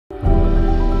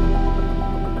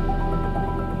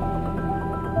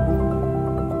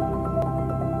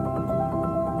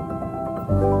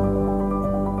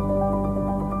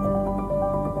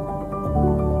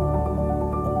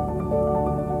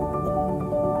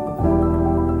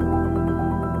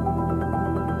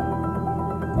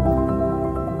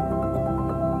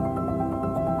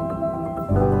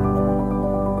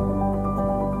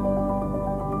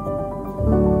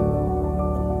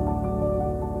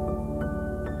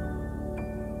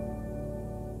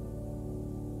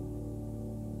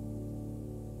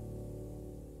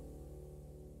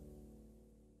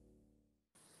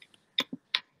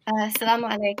Assalamu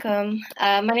alaikum.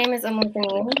 My name is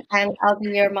Baneen, and I'll be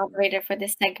your moderator for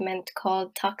this segment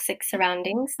called Toxic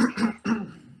Surroundings.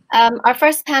 Our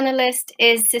first panelist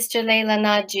is Sister Layla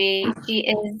Naji.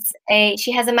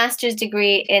 She has a master's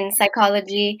degree in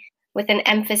psychology with an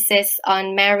emphasis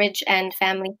on marriage and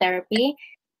family therapy.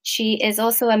 She is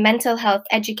also a mental health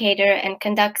educator and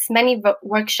conducts many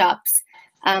workshops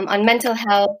on mental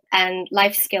health and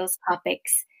life skills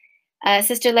topics.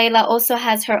 Sister Layla also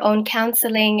has her own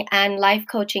counseling and life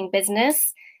coaching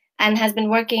business and has been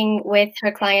working with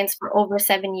her clients for over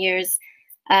 7 years.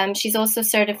 She's also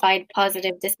certified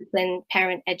positive discipline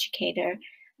parent educator.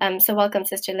 So welcome,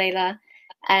 Sister Layla.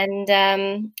 And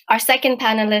our second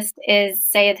panelist is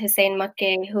Hussain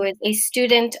Makke, who is a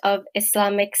student of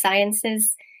Islamic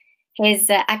sciences. His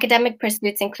academic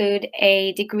pursuits include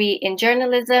a degree in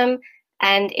journalism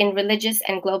and in religious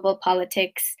and global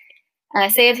politics.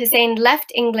 Sayyid Hussain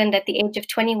left England at the age of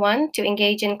 21 to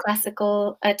engage in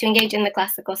the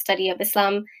classical study of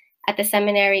Islam at the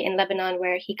seminary in Lebanon,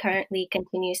 where he currently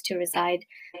continues to reside.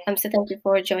 So thank you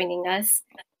for joining us.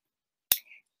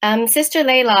 Sister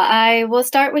Layla, I will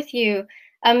start with you.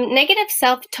 Negative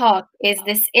self-talk is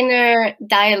this inner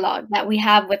dialogue that we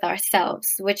have with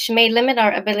ourselves, which may limit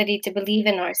our ability to believe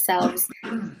in ourselves,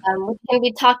 which can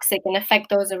be toxic and affect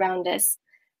those around us.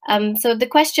 So the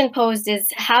question posed is,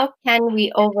 how can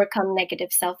we overcome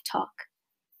negative self-talk?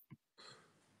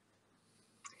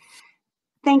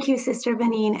 Thank you, Sister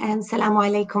Baneen, and Assalamu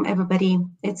alaikum, everybody.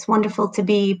 It's wonderful to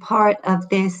be part of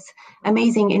this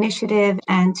amazing initiative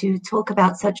and to talk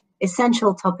about such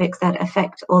essential topics that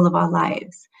affect all of our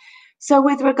lives. So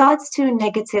with regards to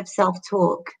negative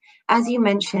self-talk, as you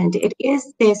mentioned, it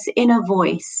is this inner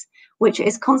voice which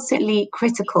is constantly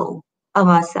critical of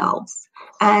ourselves,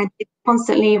 and it's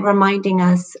constantly reminding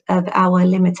us of our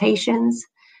limitations,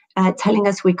 telling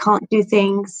us we can't do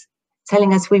things,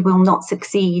 telling us we will not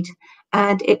succeed.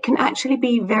 And it can actually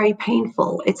be very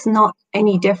painful. It's not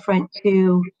any different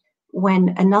to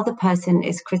when another person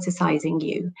is criticizing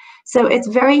you. So it's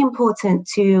very important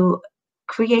to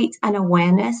create an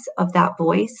awareness of that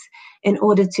voice in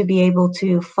order to be able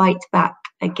to fight back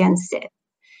against it.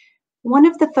 One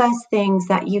of the first things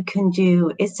that you can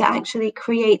do is to actually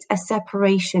create a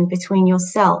separation between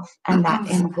yourself and that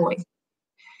inner voice.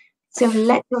 So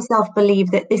let yourself believe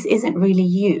that this isn't really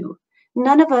you.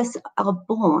 None of us are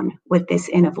born with this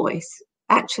inner voice.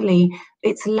 Actually,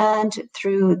 it's learned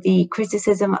through the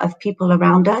criticism of people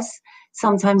around us,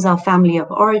 sometimes our family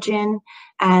of origin,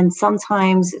 and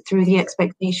sometimes through the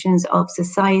expectations of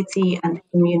society and the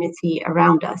community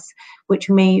around us, which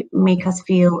may make us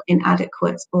feel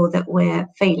inadequate or that we're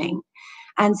failing.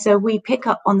 And so we pick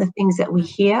up on the things that we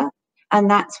hear, and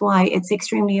that's why it's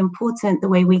extremely important the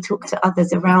way we talk to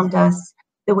others around us,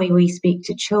 the way we speak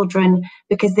to children,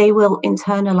 because they will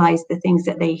internalize the things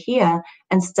that they hear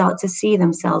and start to see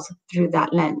themselves through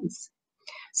that lens.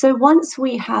 So once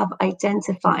we have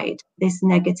identified this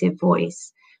negative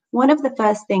voice, one of the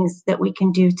first things that we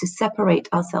can do to separate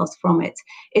ourselves from it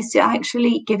is to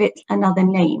actually give it another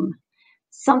name.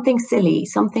 Something silly,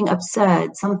 something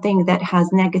absurd, something that has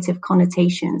negative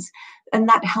connotations. And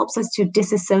that helps us to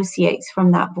disassociate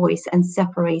from that voice and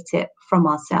separate it from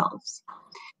ourselves.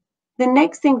 The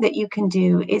next thing that you can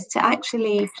do is to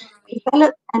actually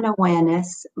develop an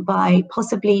awareness by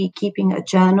possibly keeping a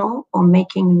journal or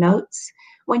making notes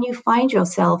when you find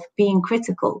yourself being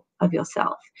critical of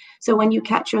yourself. So when you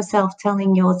catch yourself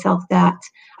telling yourself that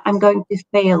I'm going to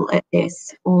fail at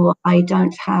this, or I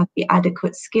don't have the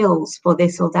adequate skills for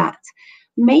this or that,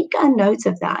 make a note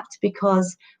of that,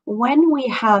 because when we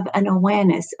have an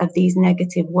awareness of these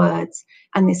negative words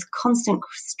and this constant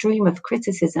stream of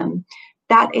criticism,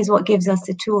 that is what gives us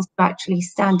the tools to actually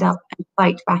stand up and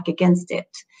fight back against it.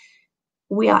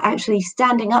 We are actually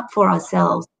standing up for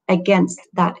ourselves against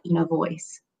that inner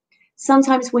voice.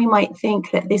 Sometimes we might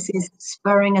think that this is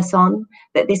spurring us on,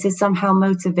 that this is somehow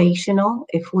motivational.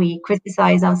 If we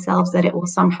criticize ourselves, that it will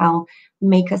somehow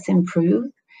make us improve.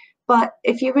 But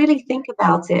if you really think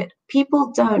about it,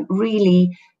 people don't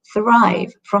really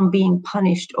thrive from being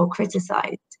punished or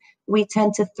criticized. We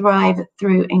tend to thrive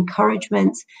through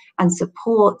encouragement and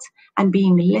support and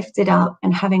being lifted up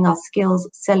and having our skills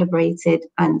celebrated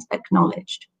and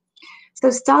acknowledged.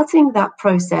 So starting that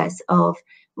process of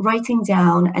writing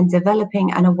down and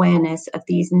developing an awareness of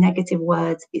these negative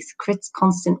words, this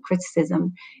constant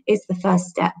criticism, is the first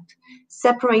step.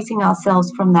 Separating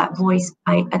ourselves from that voice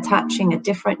by attaching a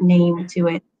different name to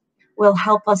it will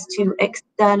help us to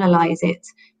externalize it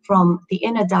from the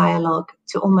inner dialogue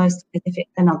to almost as if it's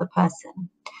another person.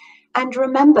 And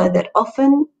remember that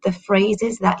often the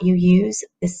phrases that you use,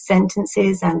 the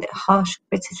sentences and the harsh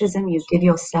criticism you give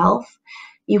yourself,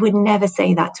 you would never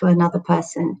say that to another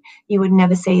person. You would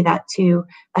never say that to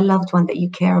a loved one that you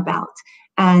care about.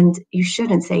 And you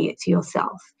shouldn't say it to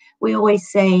yourself. We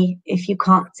always say, if you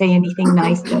can't say anything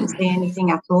nice, don't say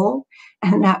anything at all.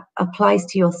 And that applies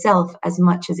to yourself as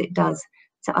much as it does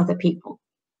to other people.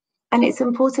 And it's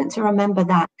important to remember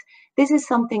that this is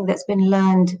something that's been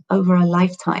learned over a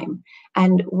lifetime.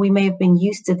 And we may have been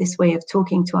used to this way of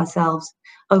talking to ourselves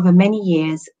over many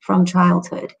years from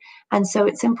childhood. And so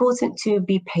it's important to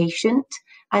be patient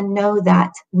and know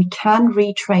that we can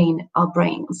retrain our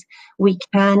brains. We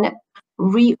can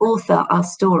re-author our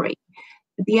story.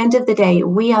 At the end of the day,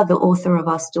 we are the author of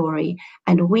our story,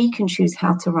 and we can choose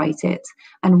how to write it,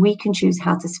 and we can choose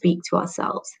how to speak to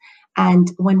ourselves.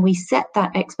 And when we set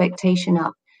that expectation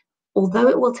up, although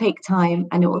it will take time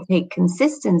and it will take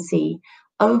consistency,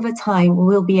 over time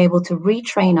we'll be able to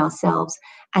retrain ourselves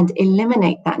and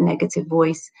eliminate that negative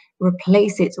voice,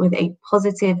 replace it with a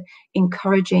positive,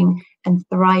 encouraging, and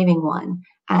thriving one,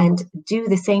 and do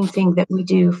the same thing that we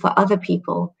do for other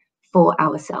people for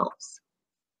ourselves.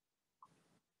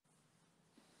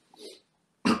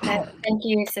 Thank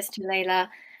you, Sister Layla.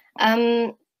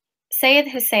 Sayyid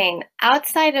Hussain,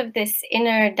 outside of this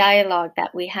inner dialogue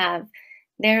that we have,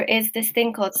 there is this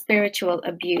thing called spiritual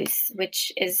abuse,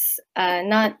 which is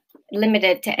not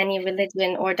limited to any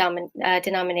religion or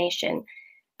denomination.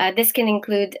 This can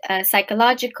include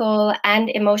psychological and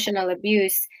emotional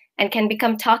abuse, and can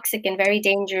become toxic and very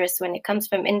dangerous when it comes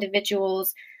from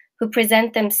individuals who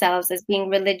present themselves as being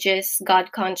religious,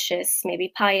 God-conscious,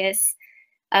 maybe pious.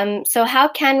 So how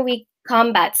can we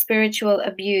combat spiritual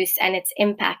abuse and its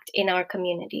impact in our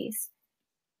communities?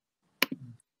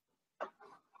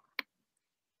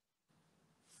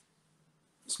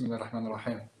 Bismillah ar-Rahman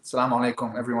ar-Rahim. Assalamu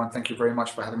alaikum, everyone. Thank you very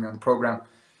much for having me on the program.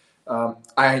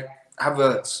 I have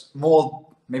a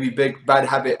small, maybe big, bad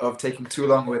habit of taking too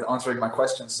long with answering my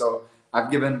questions. So I've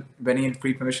given Baneen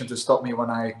free permission to stop me when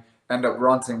I end up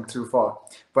ranting too far.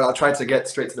 But I'll try to get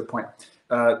straight to the point.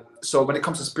 So when it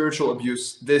comes to spiritual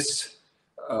abuse, this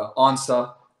answer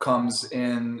comes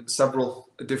in several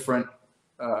different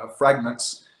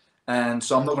fragments. And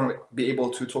so I'm not going to be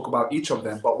able to talk about each of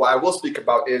them. But what I will speak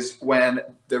about is when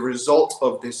the result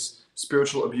of this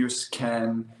spiritual abuse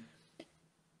can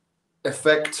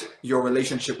affect your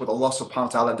relationship with Allah subhanahu wa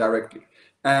ta'ala directly.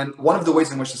 And one of the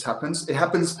ways in which this happens, it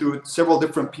happens through several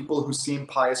different people who seem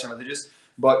pious and religious,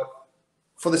 but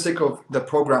for the sake of the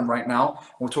program right now,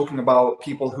 we're talking about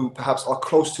people who perhaps are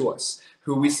close to us,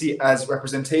 who we see as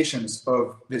representations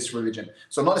of this religion.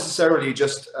 So not necessarily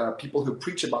just people who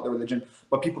preach about the religion,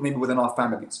 but people maybe within our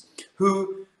families,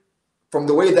 who, from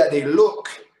the way that they look,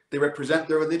 they represent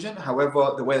their religion.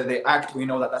 However, the way that they act, we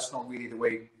know that that's not really the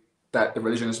way that the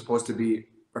religion is supposed to be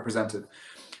represented.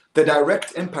 The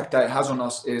direct impact that it has on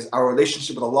us is our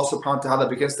relationship with Allah subhanahu wa ta'ala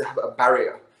begins to have a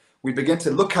barrier. We begin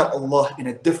to look at Allah in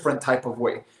a different type of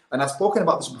way. And I've spoken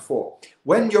about this before.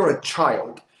 When you're a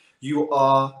child, you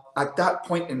are at that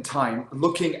point in time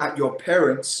looking at your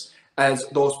parents as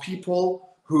those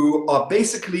people who are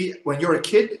basically, when you're a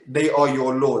kid, they are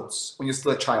your lords. When you're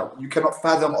still a child, you cannot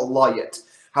fathom Allah yet.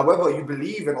 However, you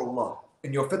believe in Allah,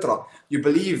 in your fitrah. You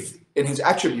believe in His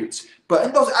attributes. But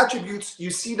in those attributes,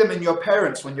 you see them in your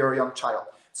parents when you're a young child.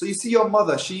 So you see your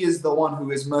mother, she is the one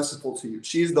who is merciful to you.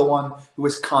 She is the one who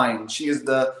is kind. She is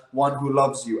the one who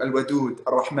loves you. Al-Wadud,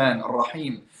 Ar-Rahman,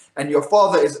 Ar-Rahim. And your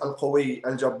father is Al-Qawi,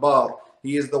 Al-Jabbar.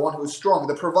 He is the one who is strong,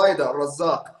 the provider,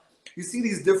 Razzaq. You see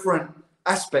these different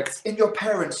aspects in your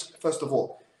parents, first of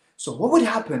all. So what would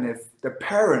happen if the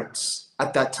parents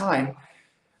at that time,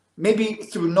 maybe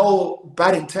through no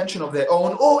bad intention of their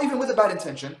own, or even with a bad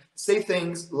intention, say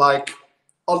things like,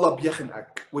 Allah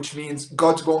biyakhinak, which means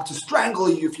God's going to strangle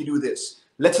you if you do this,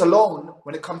 let alone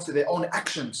when it comes to their own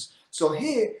actions. So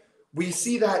here we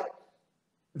see that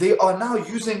they are now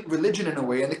using religion in a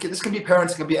way, and this can be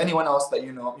parents, it can be anyone else that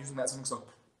you know. I'm using that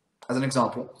as an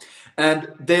example.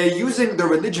 And they're using the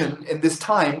religion in this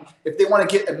time if they want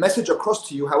to get a message across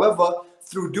to you. However,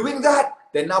 through doing that,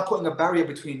 they're now putting a barrier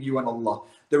between you and Allah.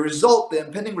 The result, the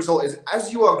impending result is,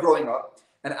 as you are growing up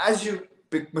and as you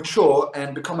mature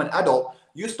and become an adult,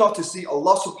 you start to see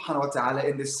Allah subhanahu wa ta'ala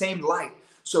in the same light.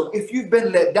 So if you've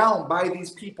been let down by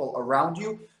these people around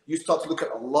you, you start to look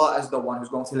at Allah as the one who's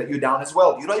going to let you down as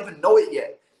well. You don't even know it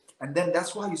yet. And then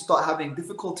that's why you start having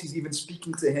difficulties even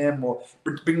speaking to Him or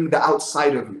bringing the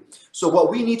outside of you. So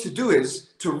what we need to do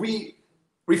is to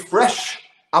refresh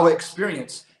our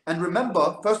experience. And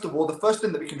remember, first of all, the first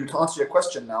thing that we can do to answer your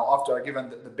question now, after I've given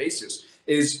the basis,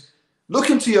 is look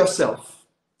into yourself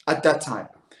at that time.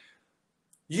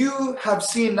 You have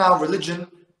seen now religion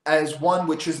as one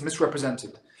which is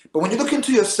misrepresented. But when you look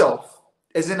into yourself,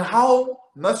 as in how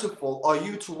merciful are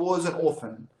you towards an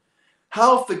orphan?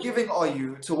 How forgiving are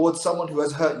you towards someone who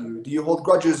has hurt you? Do you hold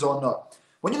grudges or not?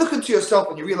 When you look into yourself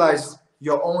and you realize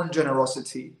your own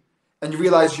generosity and you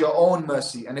realize your own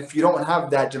mercy, and if you don't have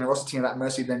that generosity and that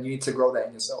mercy, then you need to grow that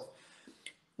in yourself.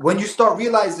 When you start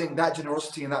realizing that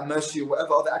generosity and that mercy or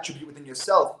whatever other attribute within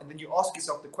yourself, and then you ask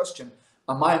yourself the question,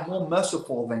 am I more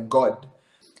merciful than God?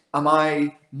 Am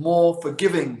I more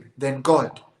forgiving than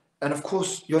God? And of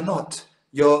course, you're not.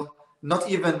 You're not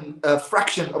even a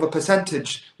fraction of a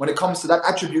percentage when it comes to that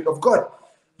attribute of God.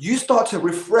 You start to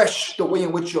refresh the way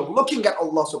in which you're looking at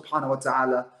Allah subhanahu wa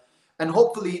ta'ala. And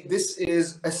hopefully this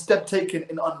is a step taken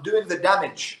in undoing the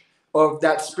damage of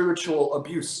that spiritual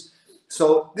abuse.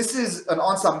 So this is an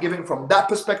answer I'm giving from that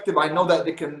perspective. I know that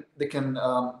they can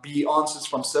be answers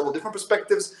from several different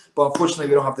perspectives, but unfortunately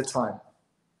we don't have the time.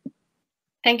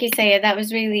 Thank you, Sayyid. That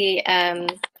was really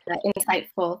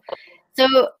insightful. So,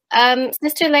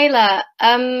 Sister Layla,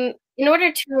 in order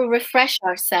to refresh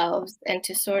ourselves and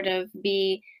to sort of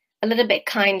be a little bit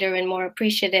kinder and more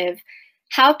appreciative,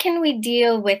 how can we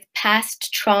deal with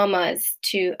past traumas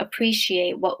to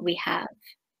appreciate what we have?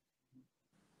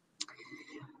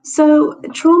 So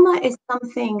trauma is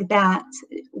something that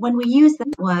when we use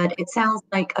that word, it sounds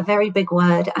like a very big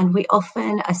word, and we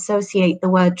often associate the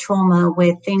word trauma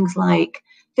with things like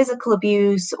physical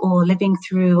abuse or living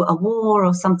through a war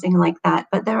or something like that.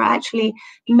 But there are actually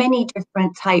many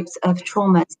different types of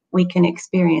traumas we can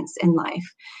experience in life.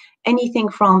 Anything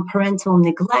from parental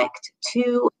neglect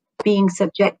to being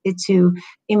subjected to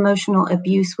emotional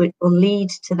abuse, which will lead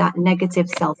to that negative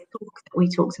self-talk that we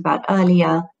talked about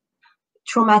earlier.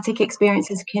 Traumatic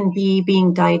experiences can be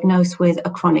being diagnosed with a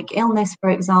chronic illness, for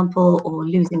example, or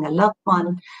losing a loved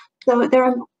one. So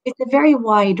it's a very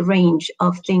wide range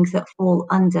of things that fall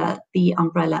under the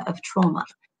umbrella of trauma.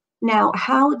 Now,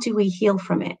 how do we heal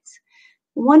from it?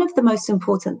 One of the most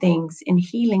important things in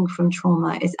healing from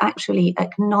trauma is actually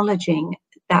acknowledging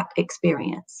that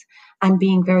experience and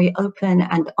being very open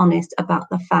and honest about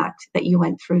the fact that you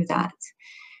went through that.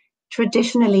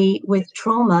 Traditionally, with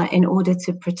trauma, in order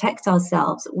to protect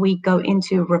ourselves, we go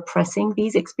into repressing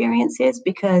these experiences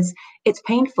because it's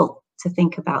painful to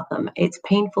think about them. It's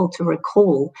painful to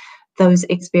recall those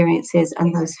experiences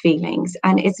and those feelings.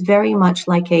 And it's very much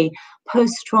like a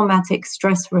post-traumatic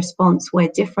stress response where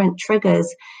different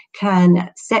triggers can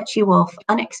set you off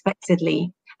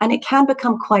unexpectedly. And it can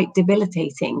become quite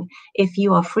debilitating if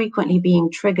you are frequently being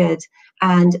triggered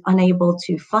and unable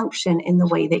to function in the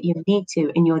way that you need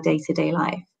to in your day-to-day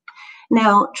life.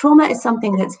 Now, trauma is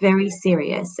something that's very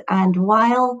serious. And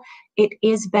while it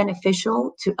is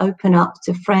beneficial to open up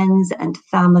to friends and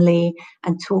family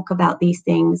and talk about these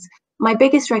things, my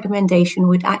biggest recommendation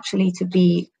would actually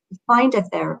to find a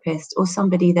therapist or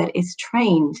somebody that is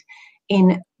trained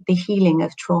in the healing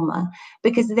of trauma,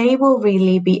 because they will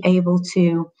really be able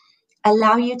to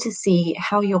allow you to see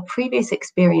how your previous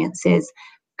experiences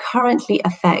currently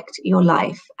affect your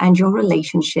life and your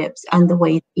relationships and the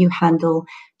way you handle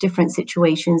different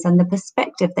situations and the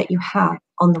perspective that you have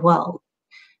on the world.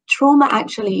 Trauma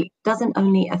actually doesn't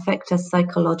only affect us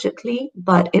psychologically,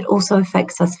 but it also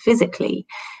affects us physically.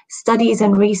 Studies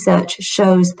and research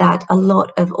shows that a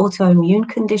lot of autoimmune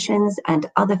conditions and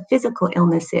other physical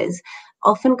illnesses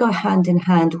often go hand in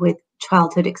hand with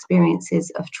childhood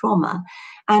experiences of trauma.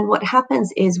 And what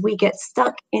happens is we get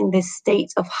stuck in this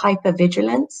state of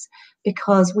hypervigilance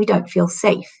because we don't feel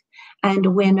safe.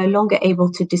 And we're no longer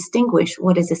able to distinguish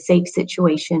what is a safe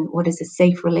situation, what is a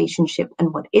safe relationship,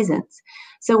 and what isn't.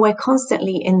 So we're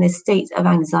constantly in this state of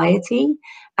anxiety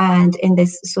and in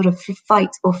this sort of fight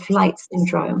or flight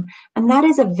syndrome. And that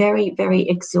is a very, very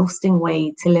exhausting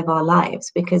way to live our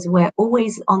lives, because we're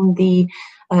always on the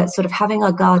sort of having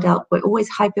our guard up. We're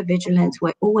always hypervigilant.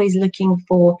 We're always looking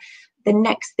for the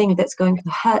next thing that's going to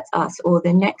hurt us or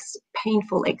the next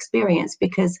painful experience,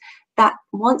 because that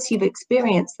once you've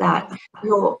experienced that,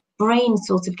 your brain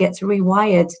sort of gets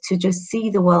rewired to just see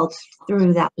the world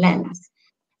through that lens.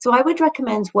 So I would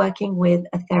recommend working with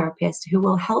a therapist who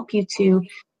will help you to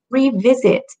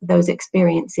revisit those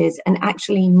experiences and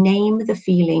actually name the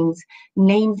feelings,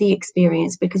 name the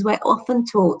experience, because we're often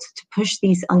taught to push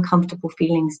these uncomfortable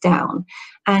feelings down,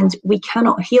 and we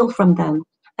cannot heal from them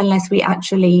unless we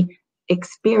actually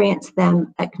experience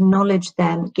them, acknowledge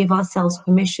them, give ourselves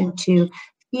permission to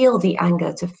feel the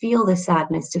anger, to feel the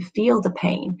sadness, to feel the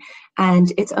pain.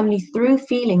 And it's only through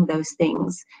feeling those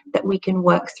things that we can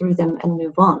work through them and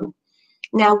move on.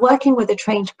 Now, working with a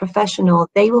trained professional,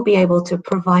 they will be able to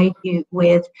provide you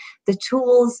with the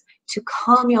tools to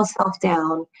calm yourself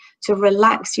down, to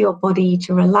relax your body,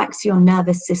 to relax your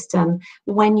nervous system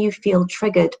when you feel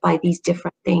triggered by these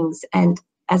different things. And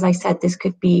as I said, this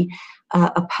could be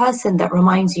a person that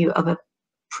reminds you of a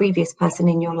previous person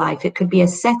in your life. It could be a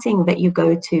setting that you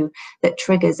go to that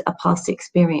triggers a past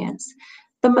experience.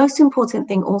 The most important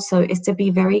thing also is to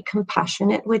be very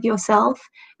compassionate with yourself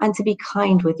and to be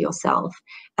kind with yourself,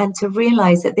 and to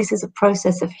realize that this is a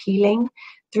process of healing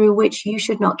through which you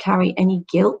should not carry any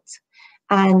guilt,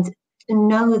 and to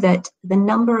know that the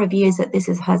number of years that this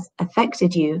has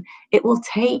affected you, it will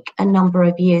take a number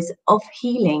of years of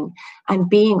healing and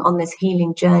being on this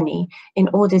healing journey in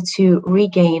order to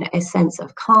regain a sense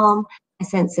of calm, a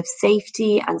sense of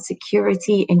safety and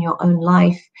security in your own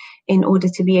life, in order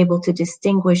to be able to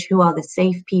distinguish who are the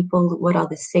safe people, what are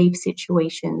the safe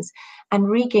situations, and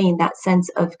regain that sense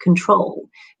of control.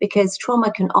 Because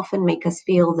trauma can often make us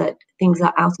feel that things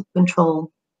are out of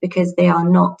control because they are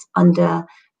not under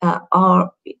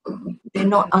our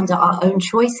own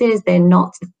choices. They're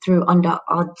not under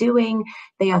our doing.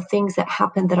 They are things that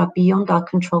happen that are beyond our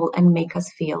control and make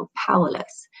us feel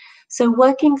powerless. So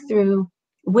working through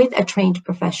with a trained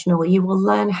professional, you will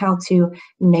learn how to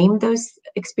name those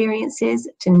experiences,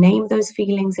 to name those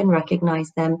feelings and recognize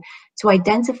them, to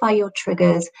identify your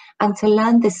triggers, and to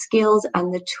learn the skills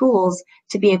and the tools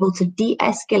to be able to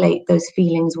de-escalate those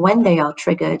feelings when they are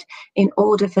triggered in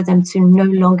order for them to no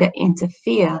longer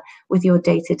interfere with your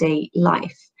day-to-day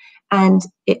life. And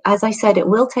as I said, it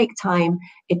will take time.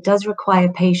 It does require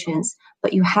patience,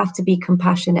 but you have to be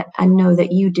compassionate and know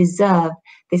that you deserve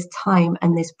this time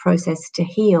and this process to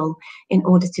heal in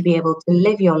order to be able to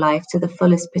live your life to the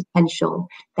fullest potential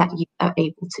that you are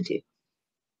able to do.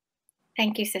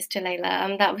 Thank you, Sister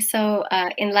Layla. That was so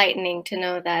enlightening to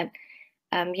know that,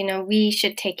 we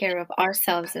should take care of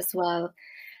ourselves as well.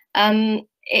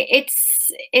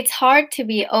 It's hard to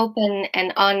be open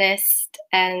and honest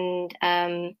and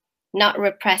not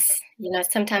repress,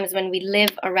 sometimes when we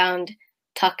live around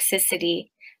toxicity.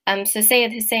 So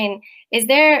Sayyid Hussain, is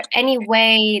there any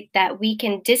way that we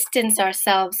can distance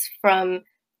ourselves from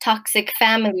toxic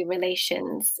family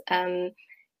relations?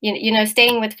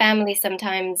 Staying with family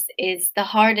sometimes is the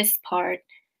hardest part,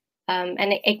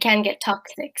 and it can get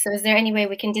toxic. So is there any way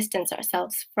we can distance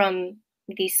ourselves from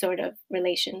these sort of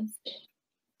relations?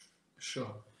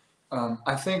 Sure.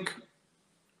 I think,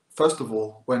 first of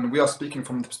all, when we are speaking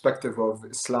from the perspective of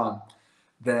Islam,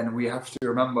 then we have to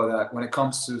remember that when it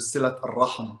comes to Silat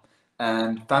al-Rahim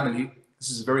and family, this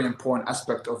is a very important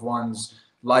aspect of one's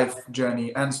life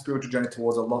journey and spiritual journey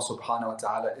towards Allah subhanahu wa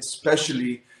ta'ala,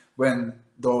 especially when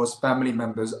those family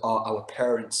members are our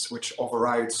parents, which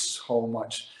overrides so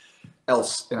much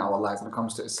else in our lives when it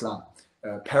comes to Islam.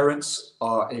 Parents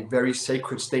are a very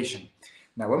sacred station.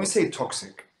 Now, when we say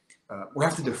toxic, we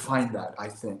have to define that, I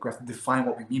think. We have to define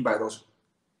what we mean by those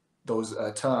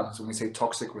terms when we say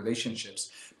toxic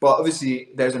relationships. But obviously,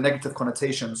 there's a negative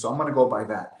connotation, so I'm going to go by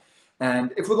that.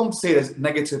 And if we're going to say there's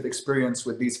negative experience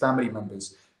with these family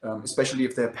members, especially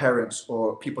if they're parents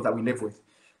or people that we live with,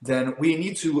 then we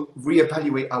need to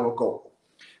reevaluate our goal.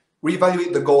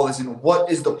 Reevaluate the goal as in what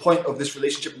is the point of this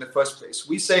relationship in the first place.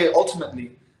 We say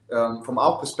ultimately, from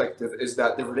our perspective, is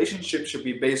that the relationship should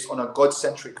be based on a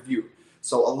God-centric view.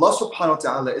 So Allah subhanahu wa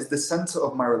ta'ala is the center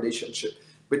of my relationship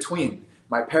between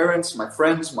my parents, my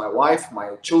friends, my wife,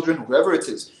 my children, whoever it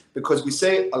is. Because we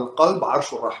say, Al-Qalb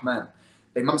Arshur Rahman.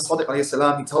 Imam Sadiq alayhi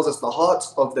salam, he tells us the heart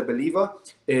of the believer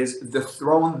is the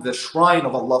throne, the shrine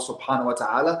of Allah subhanahu wa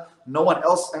ta'ala. No one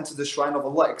else enters the shrine of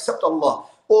Allah except Allah.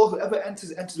 Or whoever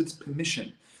enters with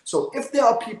permission. So if there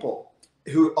are people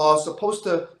who are supposed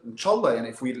to, inshallah, and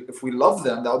if we love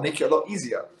them, that will make it a lot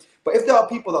easier. But if there are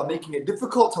people that are making it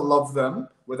difficult to love them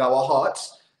with our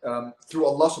hearts, through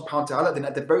Allah subhanahu wa ta'ala, then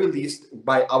at the very least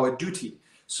by our duty.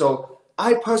 So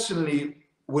I personally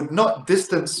would not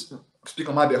distance, speak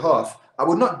on my behalf, I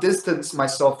would not distance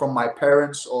myself from my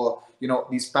parents or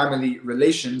these family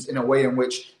relations in a way in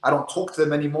which I don't talk to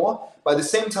them anymore. But at the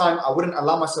same time, I wouldn't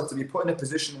allow myself to be put in a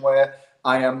position where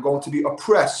I am going to be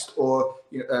oppressed or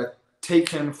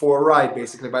taken for a ride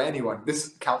basically by anyone. This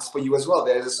counts for you as well.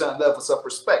 There is a certain level of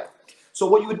self-respect. So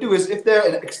what you would do is, if they're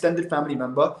an extended family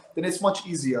member, then it's much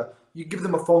easier. You give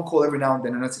them a phone call every now and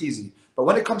then, and it's easy. But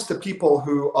when it comes to people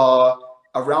who are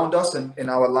around us and in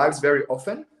our lives very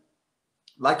often,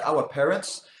 like our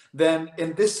parents, then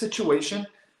in this situation,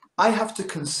 I have to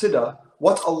consider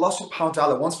what Allah subhanahu wa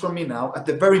ta'ala wants from me now. At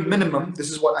the very minimum,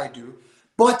 this is what I do.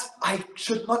 But I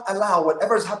should not allow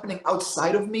whatever is happening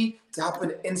outside of me to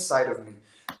happen inside of me.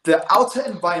 The outer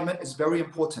environment is very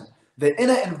important. The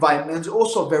inner environment is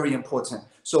also very important.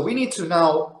 So we need to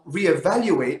now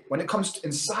reevaluate when it comes to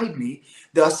inside me.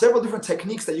 There are several different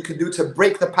techniques that you can do to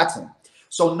break the pattern.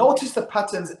 So notice the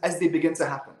patterns as they begin to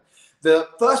happen. The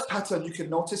first pattern you can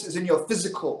notice is in your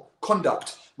physical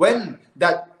conduct. When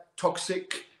that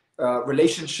toxic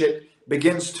relationship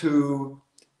begins to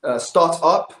start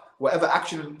up, whatever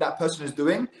action that person is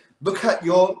doing, look at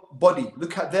your body,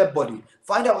 look at their body.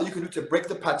 Find out what you can do to break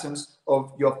the patterns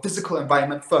of your physical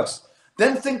environment first.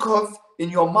 Then think of, in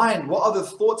your mind, what are the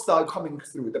thoughts that are coming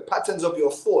through, the patterns of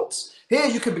your thoughts. Here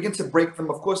you can begin to break them.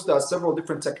 Of course, there are several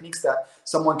different techniques that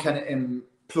someone can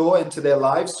employ into their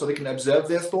lives so they can observe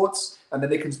their thoughts and then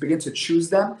they can begin to choose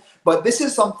them. But this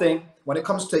is something, when it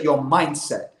comes to your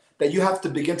mindset, that you have to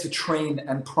begin to train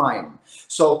and prime.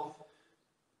 So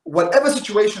whatever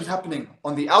situation is happening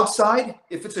on the outside,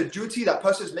 if it's a duty that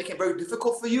person is making it very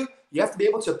difficult for you, you have to be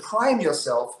able to prime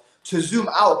yourself to zoom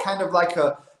out, kind of like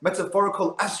a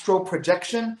metaphorical astral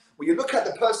projection, where you look at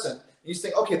the person and you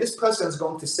think, okay, this person is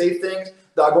going to say things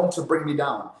that are going to bring me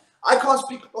down. I can't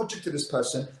speak logic to this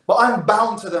person, but I'm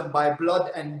bound to them by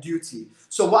blood and duty.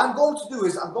 So what I'm going to do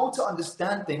is I'm going to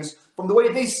understand things from the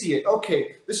way they see it.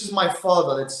 Okay, this is my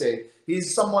father, let's say.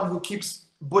 He's someone who keeps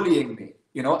bullying me,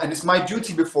 you know, and it's my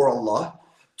duty before Allah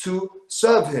to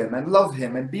serve him and love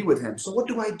him and be with him. So what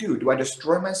do? Do I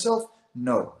destroy myself?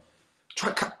 No.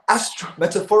 Try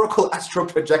metaphorical astral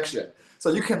projection.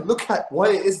 So you can look at what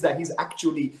it is that he's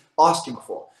actually asking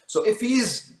for. So if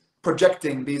he's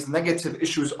projecting these negative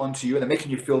issues onto you and they're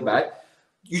making you feel bad,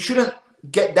 you shouldn't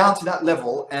get down to that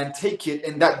level and take it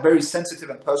in that very sensitive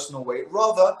and personal way.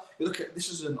 Rather, you look at, this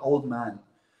is an old man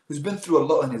who's been through a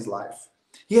lot in his life.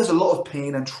 He has a lot of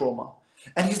pain and trauma,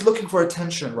 and he's looking for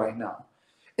attention right now.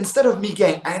 Instead of me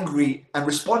getting angry and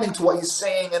responding to what he's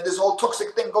saying and this whole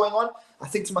toxic thing going on, I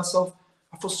think to myself,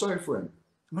 I feel sorry for him.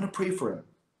 I'm going to pray for him.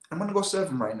 I'm going to go serve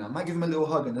him right now. I might give him a little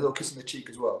hug and a little kiss on the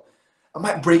cheek as well. I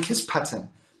might break his pattern.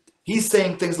 He's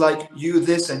saying things like, you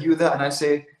this and you that, and I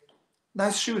say,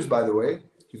 nice shoes, by the way.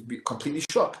 You'd be completely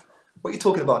shocked. What are you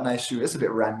talking about, nice shoes? It's a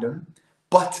bit random.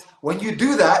 But when you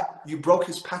do that, you broke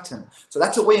his pattern. So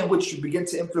that's a way in which you begin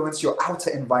to influence your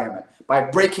outer environment, by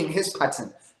breaking his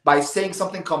pattern, by saying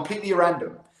something completely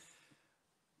random.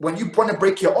 When you want to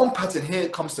break your own pattern, here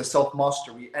it comes to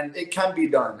self-mastery, and it can be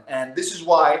done. And this is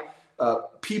why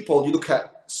people, you look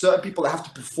at certain people that have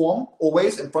to perform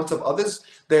always in front of others,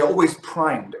 they're always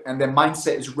primed and their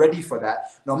mindset is ready for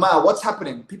that. No matter what's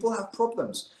happening, people have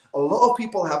problems. A lot of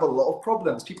people have a lot of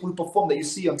problems. People who perform that you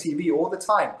see on TV all the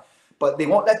time, but they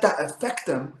won't let that affect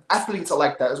them. Athletes are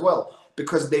like that as well,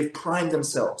 because they've primed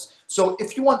themselves. So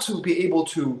if you want to be able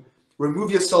to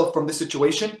remove yourself from this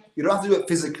situation, you don't have to do it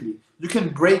physically. You can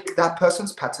break that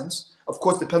person's patterns. Of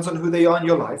course, depends on who they are in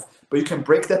your life, but you can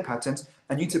break their patterns,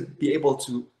 and you need to be able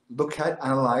to look at,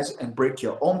 analyze, and break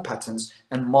your own patterns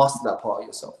and master that part of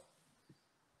yourself.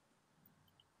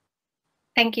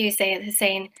 Thank you, Sayyid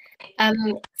Hussain.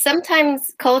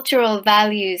 Sometimes cultural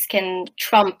values can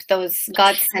trump those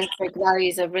God-centric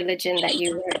values of religion that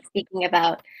you were speaking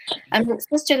about.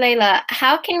 Sister Layla,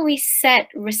 how can we set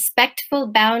respectful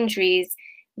boundaries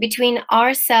between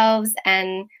ourselves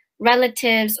and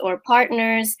relatives or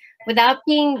partners without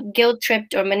being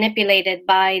guilt-tripped or manipulated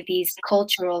by these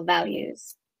cultural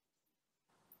values?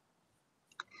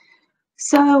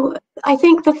 So I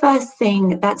think the first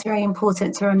thing that's very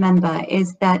important to remember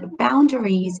is that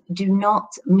boundaries do not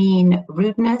mean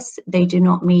rudeness. They do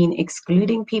not mean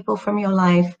excluding people from your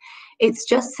life. It's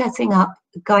just setting up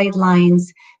guidelines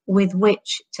with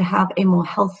which to have a more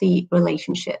healthy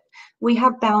relationship. We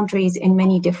have boundaries in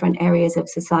many different areas of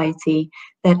society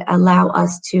that allow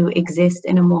us to exist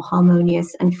in a more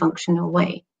harmonious and functional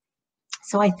way.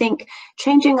 So I think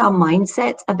changing our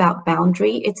mindset about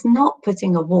boundary, it's not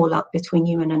putting a wall up between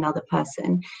you and another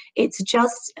person. It's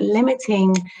just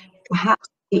limiting perhaps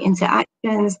the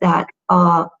interactions that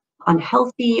are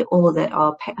unhealthy or that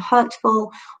are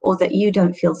hurtful or that you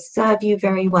don't feel serve you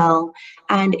very well.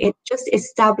 And it's just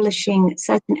establishing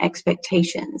certain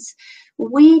expectations.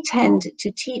 We tend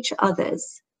to teach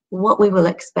others what we will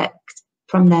expect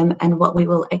from them and what we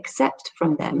will accept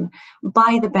from them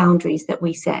by the boundaries that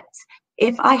we set.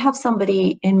 If I have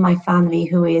somebody in my family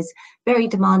who is very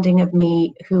demanding of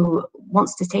me, who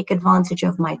wants to take advantage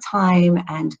of my time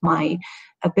and my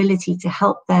ability to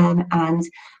help them, and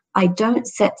I don't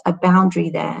set a boundary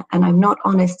there, and I'm not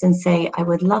honest and say, I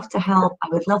would love to help, I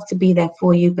would love to be there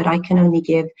for you, but I can only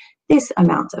give this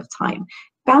amount of time.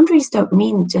 Boundaries don't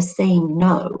mean just saying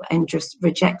no and just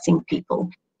rejecting people.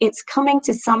 It's coming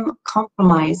to some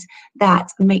compromise that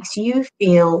makes you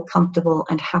feel comfortable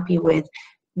and happy with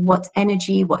what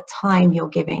energy, what time you're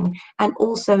giving, and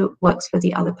also works for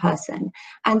the other person.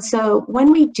 And so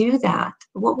when we do that,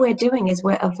 what we're doing is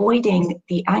we're avoiding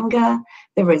the anger,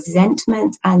 the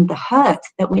resentment, and the hurt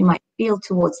that we might feel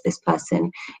towards this person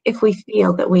if we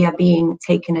feel that we are being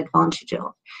taken advantage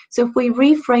of. So if we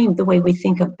reframe the way we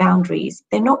think of boundaries,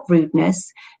 they're not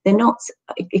rudeness, they're not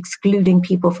excluding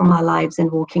people from our lives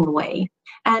and walking away.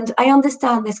 And I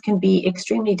understand this can be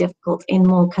extremely difficult in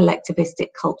more collectivistic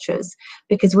cultures,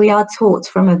 because we are taught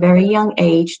from a very young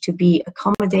age to be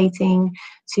accommodating,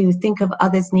 to think of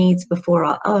others' needs before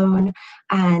our own,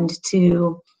 and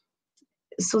to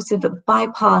sort of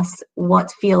bypass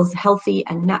what feels healthy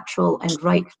and natural and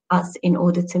right for us in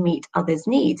order to meet others'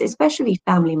 needs, especially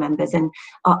family members and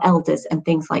our elders and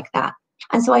things like that.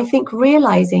 And so I think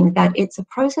realizing that it's a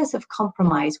process of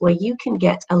compromise where you can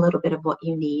get a little bit of what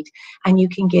you need and you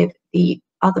can give the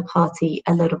other party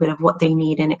a little bit of what they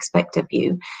need and expect of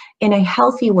you in a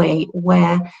healthy way,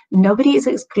 where nobody is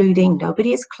excluding,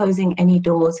 nobody is closing any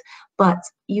doors, but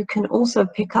you can also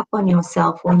pick up on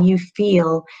yourself when you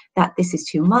feel that this is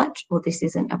too much, or this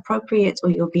isn't appropriate, or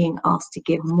you're being asked to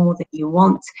give more than you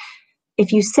want.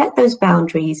 If you set those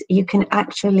boundaries, you can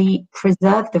actually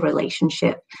preserve the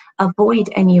relationship, avoid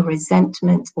any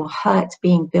resentment or hurt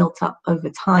being built up over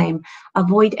time,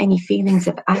 avoid any feelings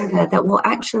of anger that will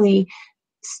actually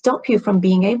stop you from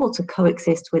being able to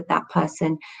coexist with that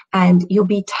person, and you'll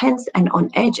be tense and on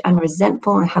edge and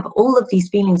resentful and have all of these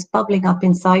feelings bubbling up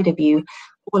inside of you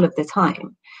all of the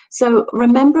time. So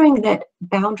remembering that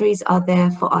boundaries are there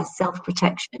for our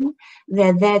self-protection,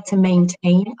 they're there to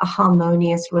maintain a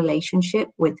harmonious relationship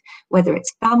with, whether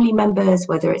it's family members,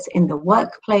 whether it's in the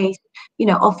workplace. You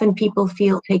know, often people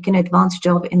feel taken advantage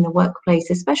of in the workplace,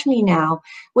 especially now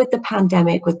with the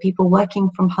pandemic, with people working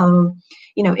from home.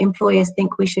 You know, employers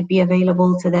think we should be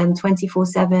available to them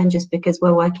 24/7 just because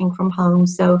we're working from home.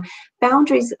 So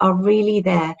boundaries are really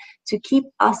there to keep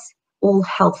us all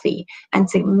healthy and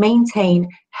to maintain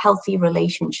healthy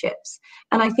relationships.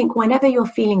 And I think whenever you're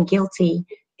feeling guilty,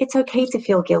 it's okay to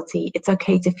feel guilty. It's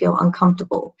okay to feel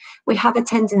uncomfortable. We have a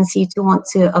tendency to want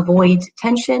to avoid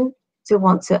tension, to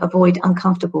want to avoid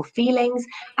uncomfortable feelings.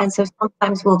 And so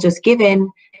sometimes we'll just give in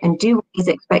and do what is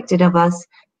expected of us.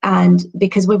 And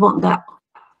because we want that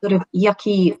sort of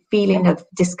yucky feeling of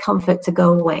discomfort to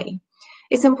go away.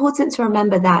 It's important to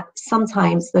remember that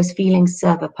sometimes those feelings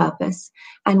serve a purpose,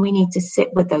 and we need to sit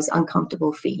with those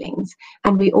uncomfortable feelings.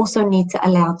 And we also need to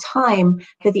allow time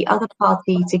for the other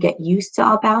party to get used to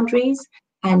our boundaries.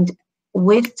 And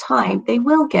with time, they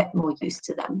will get more used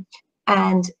to them.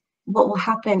 And what will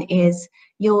happen is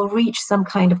you'll reach some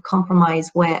kind of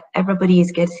compromise where everybody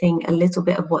is getting a little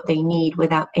bit of what they need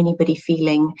without anybody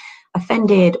feeling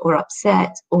offended or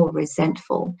upset or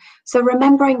resentful. So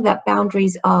remembering that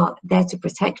boundaries are there to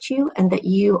protect you and that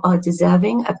you are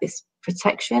deserving of this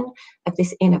protection, of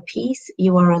this inner peace.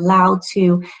 You are allowed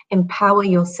to empower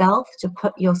yourself, to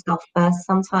put yourself first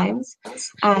sometimes,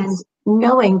 and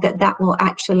knowing that that will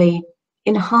actually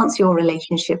enhance your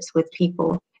relationships with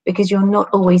people, because you're not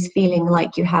always feeling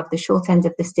like you have the short end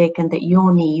of the stick and that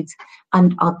your needs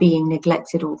are being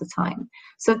neglected all the time.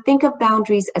 So think of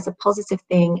boundaries as a positive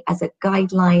thing, as a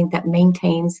guideline that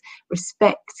maintains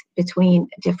respect between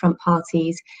different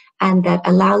parties and that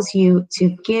allows you to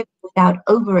give without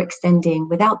overextending,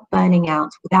 without burning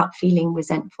out, without feeling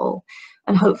resentful.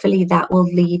 And hopefully that will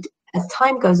lead, as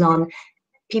time goes on,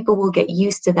 people will get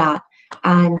used to that,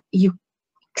 and you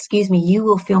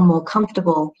will feel more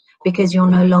comfortable because you're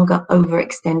no longer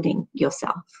overextending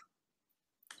yourself.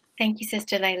 Thank you,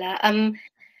 Sister Layla.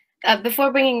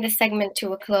 Before bringing this segment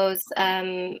to a close,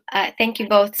 thank you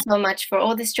both so much for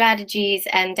all the strategies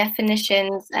and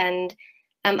definitions and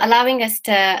allowing us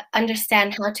to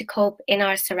understand how to cope in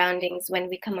our surroundings when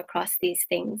we come across these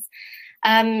things.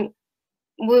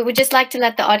 We would just like to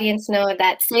let the audience know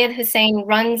that Syed Hussain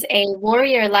runs a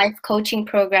warrior life coaching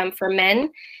program for men.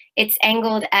 It's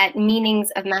angled at meanings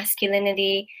of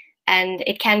masculinity, and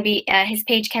it can be his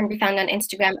page can be found on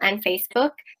Instagram and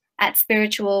Facebook at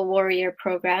Spiritual Warrior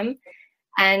Program.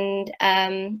 And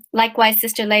likewise,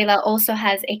 Sister Layla also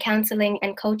has a counseling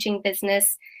and coaching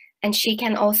business, and she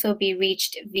can also be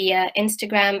reached via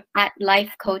Instagram at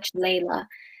Life Coach Layla.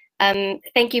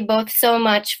 Thank you both so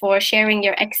much for sharing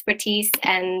your expertise,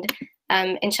 and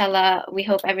inshallah, we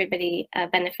hope everybody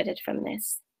benefited from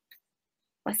this.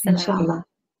 Wassalam. Inshallah.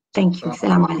 Thank you.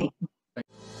 Assalamu alaikum.